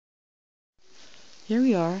Here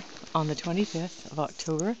we are on the 25th of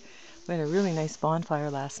October. We had a really nice bonfire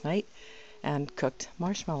last night and cooked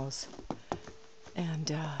marshmallows. And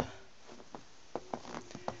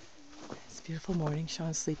it's a beautiful morning.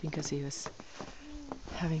 Sean's sleeping because he was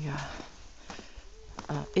having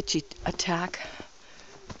a itchy attack.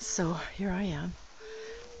 So here I am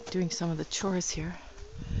doing some of the chores here.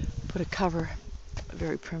 Put a cover, a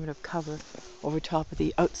very primitive cover, over top of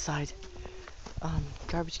the outside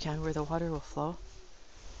garbage can where the water will flow.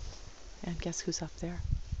 And guess who's up there?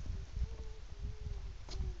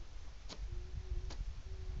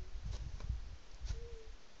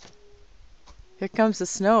 Here comes the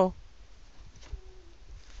snow.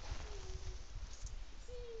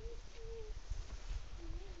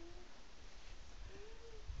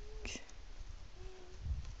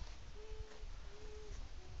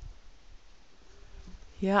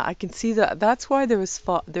 Yeah, I can see that. That's why there was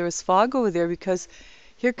fog over there, because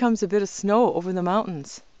here comes a bit of snow over the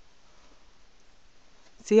mountains.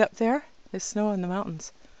 See up there? There's snow on the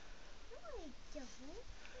mountains.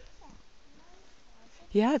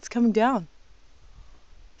 Yeah, it's coming down.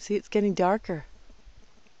 See, it's getting darker.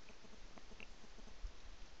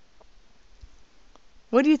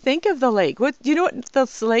 What do you think of the lake? Do you know what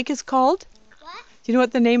this lake is called? What? Do you know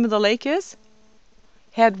what the name of the lake is?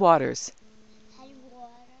 Headwaters.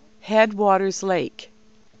 Headwaters Lake.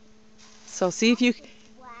 So see if you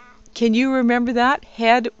can you remember that?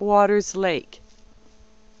 Headwaters Lake.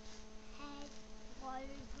 Headwaters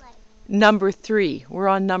Lake. Number 3. We're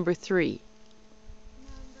on number 3.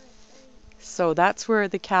 Number 3. So that's where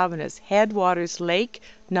the cabin is. Headwaters Lake,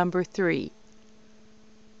 number 3.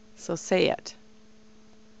 So say it.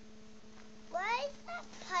 Why is that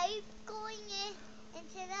pipe going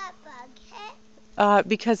into that bucket?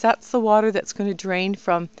 Because that's the water that's going to drain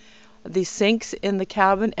from the sinks in the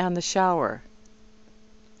cabin and the shower.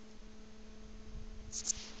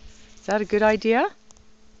 Is that a good idea?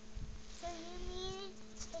 So you mean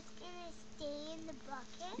it's going to stay in the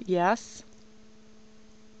bucket? Yes.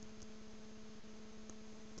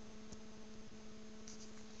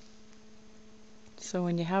 So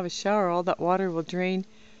when you have a shower, all that water will drain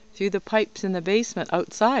through the pipes in the basement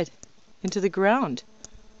outside into the ground.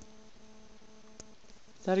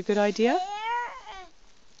 Is that a good idea?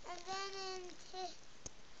 And then into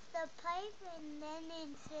the pipe and then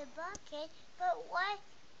into the bucket. But what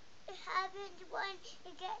happens when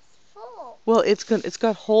it gets full? Well, it's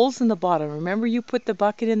got holes in the bottom. Remember, you put the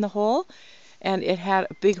bucket in the hole, and it had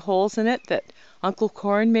big holes in it that Uncle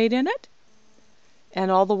Corn made in it,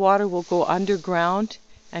 and all the water will go underground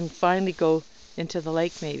and finally go into the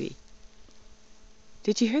lake, maybe.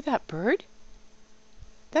 Did you hear that bird?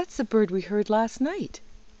 That's the bird we heard last night.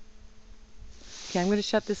 Okay, I'm going to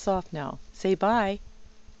shut this off now. Say bye.